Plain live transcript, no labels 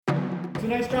So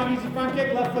nice strong easy front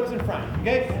kick, left foot's in front,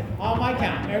 okay? On my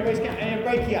count, everybody's count, and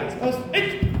everybody key eyes.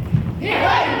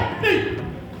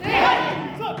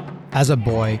 As a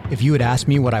boy, if you had asked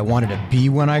me what I wanted to be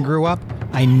when I grew up,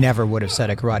 I never would have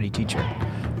said a karate teacher.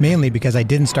 Mainly because I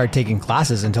didn't start taking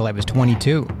classes until I was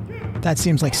 22. That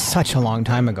seems like such a long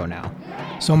time ago now.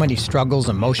 So many struggles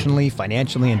emotionally,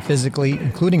 financially, and physically,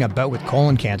 including a bout with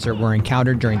colon cancer, were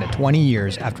encountered during the 20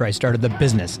 years after I started the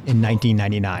business in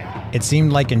 1999. It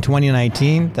seemed like in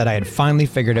 2019 that I had finally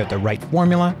figured out the right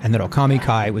formula and that Okami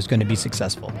Kai was going to be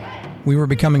successful. We were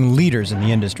becoming leaders in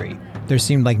the industry. There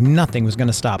seemed like nothing was going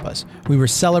to stop us. We were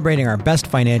celebrating our best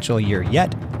financial year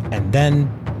yet, and then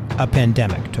a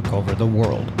pandemic took over the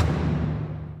world.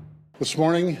 This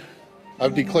morning,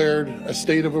 I've declared a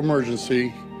state of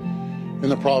emergency in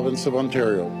the province of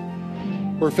Ontario.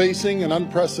 We're facing an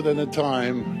unprecedented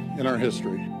time in our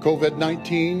history.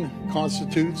 COVID-19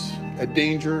 constitutes a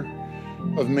danger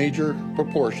of major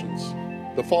proportions.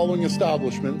 The following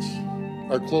establishments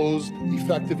are closed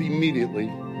effective immediately.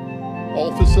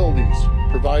 All facilities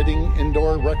providing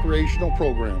indoor recreational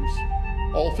programs.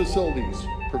 All facilities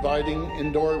providing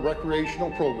indoor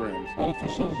recreational programs. All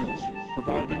facilities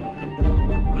providing indoor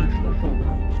recreational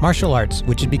programs. Martial arts,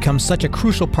 which had become such a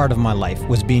crucial part of my life,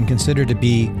 was being considered to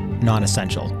be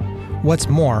non-essential. What's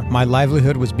more, my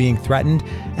livelihood was being threatened,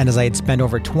 and as I had spent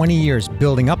over 20 years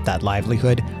building up that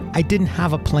livelihood, I didn't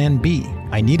have a plan B.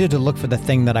 I needed to look for the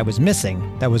thing that I was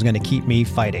missing that was going to keep me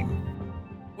fighting.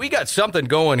 We got something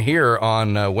going here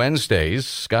on Wednesdays.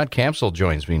 Scott Campsell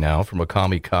joins me now from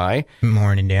Okami Kai.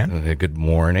 Morning, Dan. Good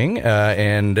morning.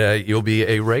 And you'll be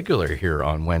a regular here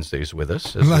on Wednesdays with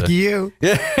us. Lucky you.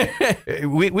 Yeah.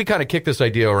 we kind of kicked this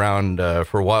idea around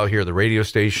for a while here at the radio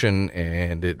station,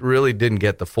 and it really didn't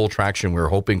get the full traction we were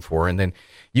hoping for. And then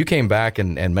you came back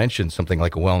and mentioned something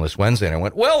like a Wellness Wednesday. And I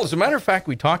went, well, as a matter of fact,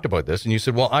 we talked about this. And you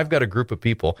said, well, I've got a group of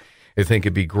people I think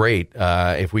it'd be great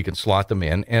if we could slot them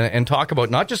in and talk about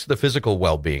not just the physical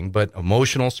well-being, but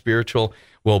emotional, spiritual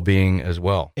well-being as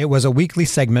well. It was a weekly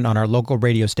segment on our local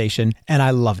radio station, and I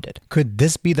loved it. Could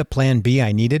this be the plan B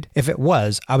I needed? If it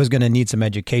was, I was going to need some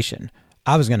education.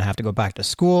 I was going to have to go back to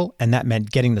school, and that meant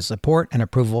getting the support and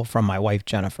approval from my wife,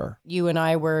 Jennifer. You and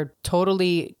I were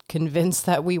totally convinced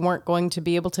that we weren't going to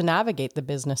be able to navigate the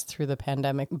business through the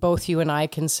pandemic. Both you and I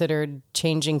considered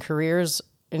changing careers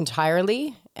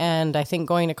entirely. And I think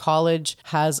going to college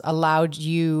has allowed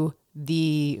you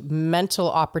the mental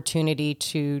opportunity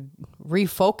to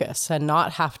refocus and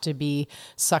not have to be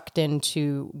sucked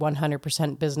into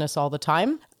 100% business all the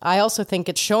time. I also think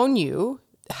it's shown you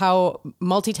how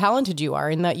multi-talented you are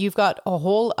in that you've got a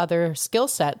whole other skill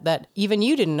set that even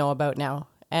you didn't know about now.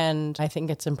 And I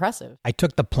think it's impressive. I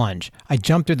took the plunge. I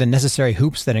jumped through the necessary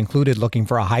hoops that included looking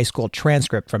for a high school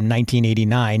transcript from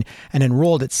 1989 and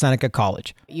enrolled at Seneca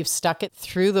College. You've stuck it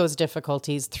through those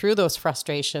difficulties, through those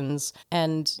frustrations,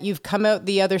 and you've come out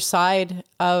the other side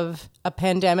of a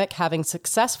pandemic having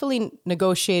successfully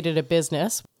negotiated a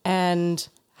business and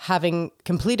having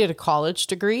completed a college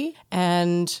degree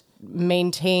and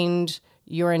maintained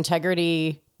your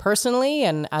integrity personally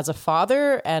and as a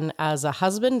father and as a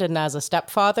husband and as a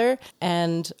stepfather.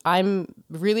 And I'm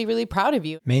really, really proud of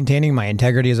you. Maintaining my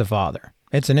integrity as a father.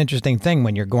 It's an interesting thing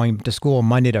when you're going to school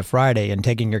Monday to Friday and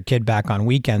taking your kid back on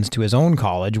weekends to his own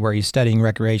college where he's studying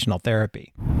recreational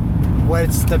therapy.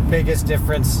 What's the biggest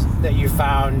difference that you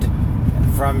found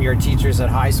from your teachers at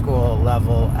high school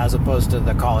level as opposed to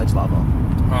the college level?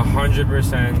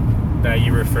 100% that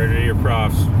you refer to your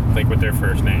profs like with their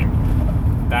first name.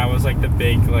 That was like the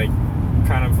big, like,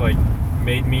 kind of like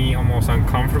made me almost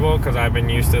uncomfortable because I've been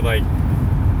used to like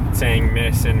saying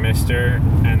Miss and Mr.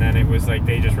 And then it was like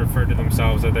they just referred to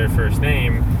themselves as their first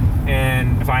name.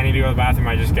 And if I need to go to the bathroom,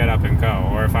 I just get up and go.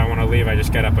 Or if I want to leave, I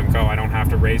just get up and go. I don't have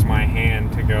to raise my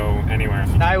hand to go anywhere.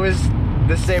 I was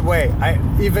the same way.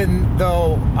 Even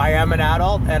though I am an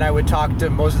adult and I would talk to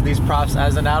most of these profs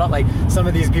as an adult, like some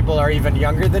of these people are even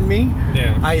younger than me.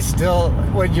 Yeah. I still,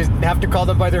 when you have to call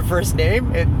them by their first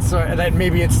name, and then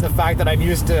maybe it's the fact that I'm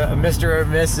used to a Mr. or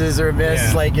Mrs. or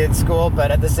Miss like in school,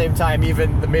 but at the same time,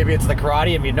 even maybe it's the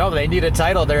karate and they need a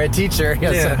title, they're a teacher.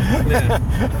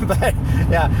 But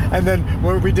yeah, and then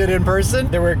when we did in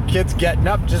person, there were kids getting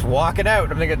up, just walking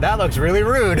out. I'm thinking, that looks really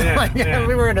rude.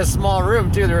 We were in a small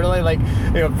room too. There were only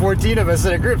 14 of us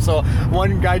in a group. So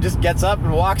one guy just gets up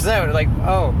and walks out. Like,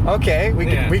 oh, okay,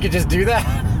 we could just do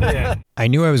that. I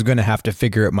knew I was going to have to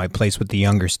figure out my place with the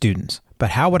younger students.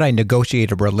 But how would I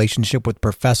negotiate a relationship with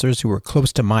professors who were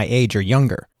close to my age or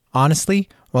younger? Honestly,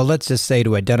 well, let's just say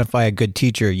to identify a good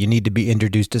teacher, you need to be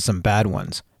introduced to some bad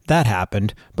ones. That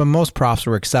happened, but most profs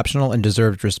were exceptional and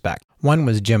deserved respect. One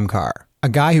was Jim Carr. A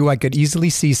guy who I could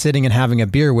easily see sitting and having a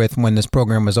beer with when this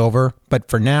program was over, but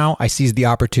for now, I seized the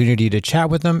opportunity to chat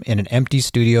with him in an empty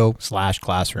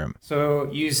studio/classroom.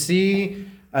 So you see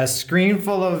a screen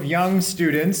full of young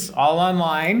students all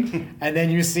online, and then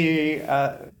you see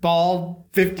a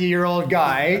bald 50-year-old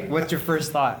guy. What's your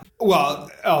first thought?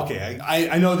 Well, okay,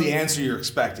 I know the answer you're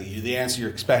expecting. The answer you're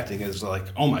expecting is like,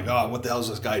 oh my God, what the hell is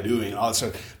this guy doing? And all that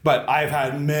stuff. But I've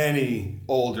had many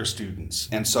older students.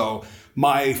 And so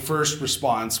my first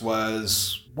response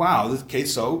was, wow, okay,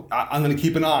 so I'm going to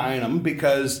keep an eye on him,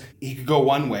 because he could go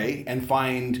one way and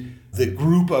find the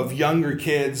group of younger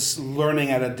kids learning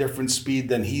at a different speed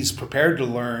than he's prepared to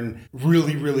learn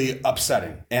really, really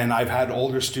upsetting. And I've had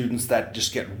older students that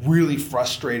just get really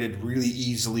frustrated really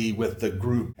easily with the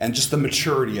group and just the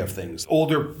maturity of things.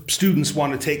 Older students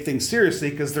want to take things seriously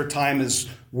because their time is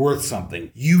worth something.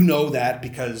 You know that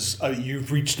because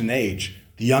you've reached an age.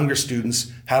 The younger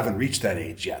students haven't reached that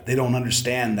age yet. They don't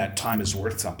understand that time is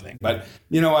worth something. But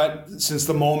you know what? Since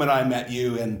the moment I met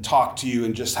you and talked to you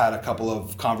and just had a couple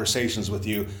of conversations with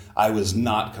you, I was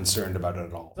not concerned about it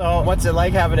at all. So what's it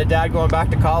like having a dad going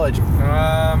back to college?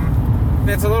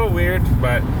 It's a little weird,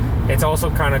 but it's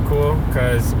also kind of cool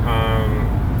because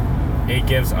it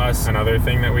gives us another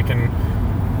thing that we can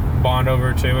bond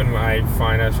over too, and I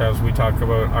find ourselves, we talk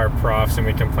about our profs and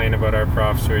we complain about our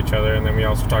profs to each other, and then we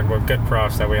also talk about good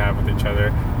profs that we have with each other,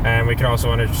 and we can also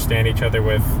understand each other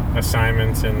with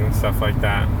assignments and stuff like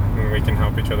that, and we can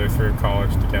help each other through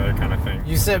college together, kind of thing.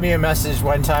 You sent me a message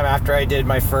one time after I did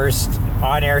my first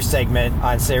on-air segment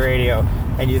on Say Radio,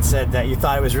 and you'd said that you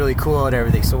thought it was really cool and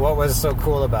everything. So what was so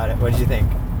cool about it? What did you think?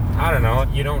 I don't know.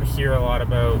 You don't hear a lot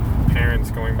about parents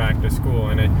going back to school,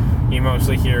 and you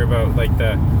mostly hear about like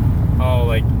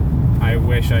I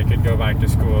wish I could go back to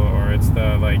school, or it's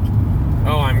the like,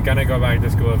 oh, I'm gonna go back to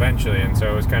school eventually. And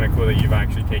so it was kind of cool that you've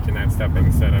actually taken that step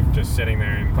instead of just sitting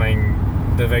there and playing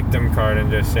the victim card and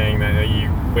just saying that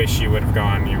you wish you would have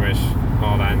gone, you wish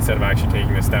all that, instead of actually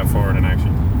taking the step forward and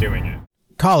actually doing it.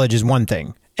 College is one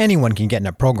thing. Anyone can get in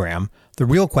a program. The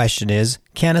real question is,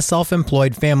 can a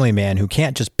self-employed family man who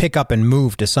can't just pick up and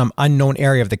move to some unknown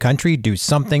area of the country do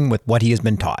something with what he has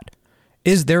been taught?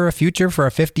 Is there a future for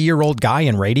a 50-year-old guy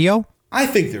in radio? I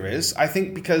think there is. I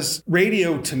think because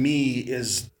radio to me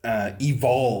is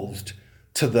evolved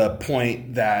to the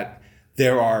point that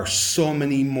there are so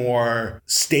many more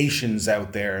stations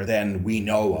out there than we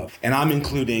know of. And I'm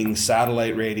including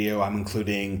satellite radio, I'm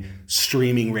including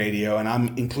streaming radio, and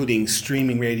I'm including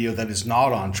streaming radio that is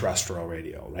not on terrestrial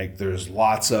radio. Like there's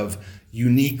lots of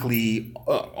uniquely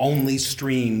only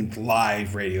streamed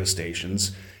live radio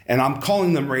stations. And I'm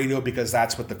calling them radio because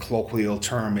that's what the colloquial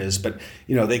term is. But,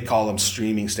 you know, they call them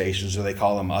streaming stations or they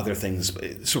call them other things.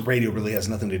 So radio really has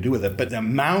nothing to do with it. But the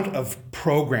amount of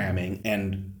programming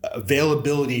and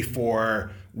availability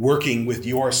for working with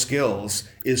your skills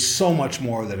is so much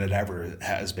more than it ever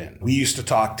has been. We used to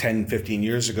talk 10, 15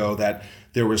 years ago that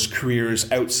there was careers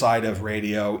outside of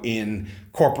radio in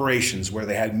corporations where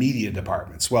they had media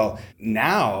departments. Well,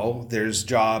 now there's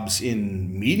jobs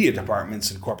in media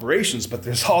departments in corporations, but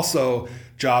there's also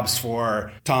jobs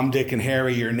for Tom, Dick, and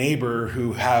Harry, your neighbor,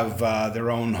 who have their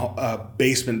own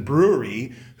basement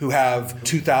brewery, who have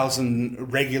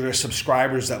 2,000 regular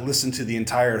subscribers that listen to the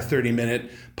entire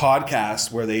 30-minute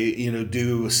podcast where they,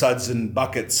 do suds and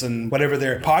buckets and whatever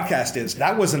their podcast is.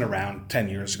 That wasn't around 10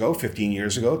 years ago, 15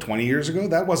 years ago, 20 years ago.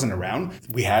 That wasn't around.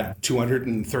 We had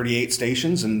 238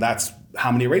 stations, and that's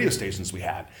how many radio stations we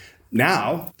had.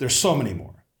 Now, there's so many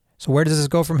more. So where does this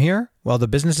go from here? Well, the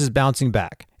business is bouncing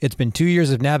back. It's been 2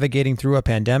 years of navigating through a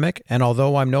pandemic, and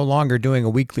although I'm no longer doing a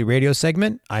weekly radio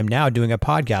segment, I'm now doing a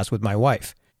podcast with my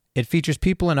wife. It features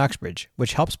people in Uxbridge,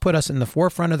 which helps put us in the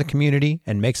forefront of the community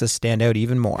and makes us stand out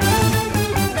even more.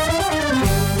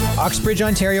 Uxbridge,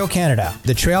 Ontario, Canada,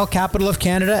 the trail capital of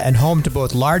Canada and home to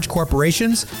both large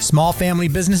corporations, small family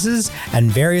businesses,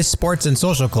 and various sports and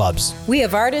social clubs. We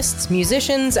have artists,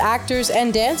 musicians, actors,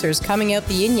 and dancers coming out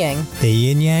the yin-yang. The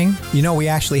yin-yang? We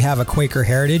actually have a Quaker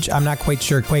heritage. I'm not quite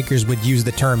sure Quakers would use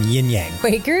the term yin-yang.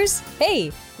 Quakers?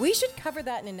 Hey, we should cover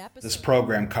that in an episode. This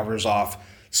program covers off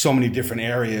so many different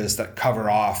areas that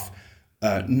cover off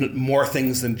more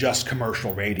things than just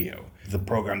commercial radio. The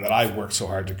program that I've worked so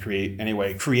hard to create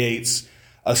anyway creates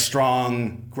a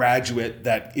strong graduate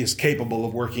that is capable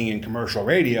of working in commercial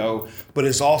radio, but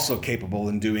is also capable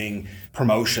in doing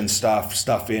promotion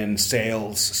stuff in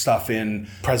sales, stuff in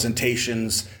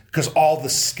presentations, because all the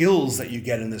skills that you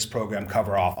get in this program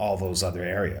cover off all those other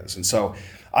areas. And so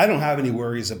I don't have any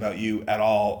worries about you at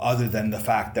all, other than the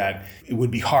fact that it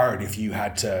would be hard if you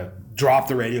had to drop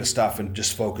the radio stuff and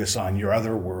just focus on your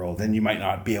other world, then you might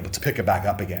not be able to pick it back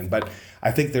up again. But I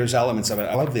think there's elements of it.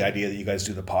 I love the idea that you guys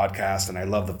do the podcast, and I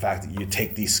love the fact that you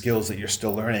take these skills that you're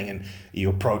still learning and you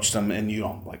approach them and,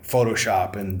 like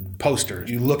Photoshop and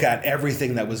posters. You look at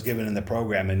everything that was given in the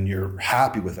program and you're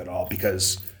happy with it all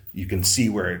because you can see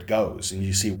where it goes and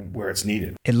you see where it's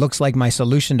needed. It looks like my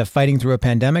solution to fighting through a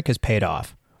pandemic has paid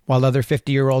off. While other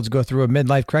 50-year-olds go through a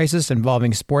midlife crisis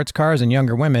involving sports cars and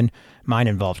younger women, mine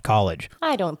involved college.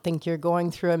 I don't think you're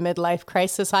going through a midlife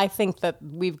crisis. I think that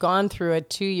we've gone through a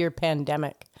 2-year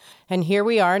pandemic. And here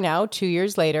we are now, 2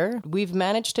 years later. We've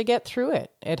managed to get through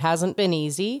it. It hasn't been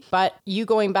easy, but you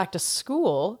going back to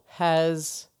school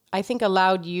has, I think,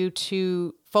 allowed you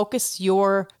to focus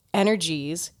your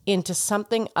energies into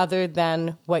something other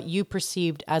than what you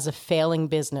perceived as a failing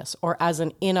business or as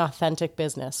an inauthentic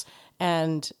business.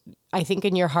 And I think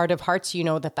in your heart of hearts, you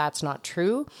know that that's not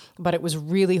true, but it was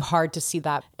really hard to see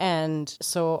that. And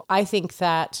so I think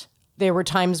that there were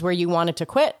times where you wanted to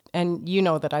quit, and you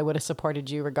know that I would have supported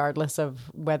you regardless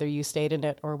of whether you stayed in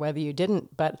it or whether you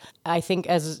didn't. But I think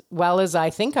as well as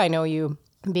I think I know you,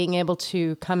 being able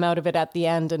to come out of it at the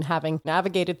end and having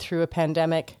navigated through a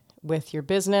pandemic with your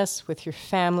business, with your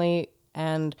family,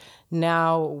 and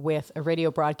now with a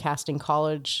radio broadcasting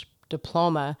college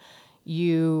diploma,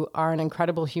 you are an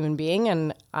incredible human being.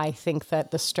 And I think that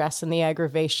the stress and the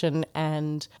aggravation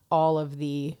and all of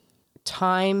the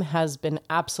time has been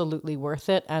absolutely worth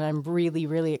it. And I'm really,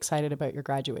 really excited about your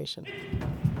graduation.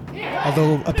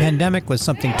 Although a pandemic was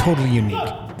something totally unique,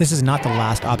 this is not the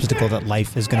last obstacle that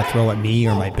life is going to throw at me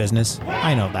or my business.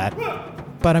 I know that.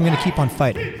 But I'm going to keep on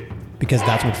fighting, because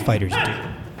that's what fighters do.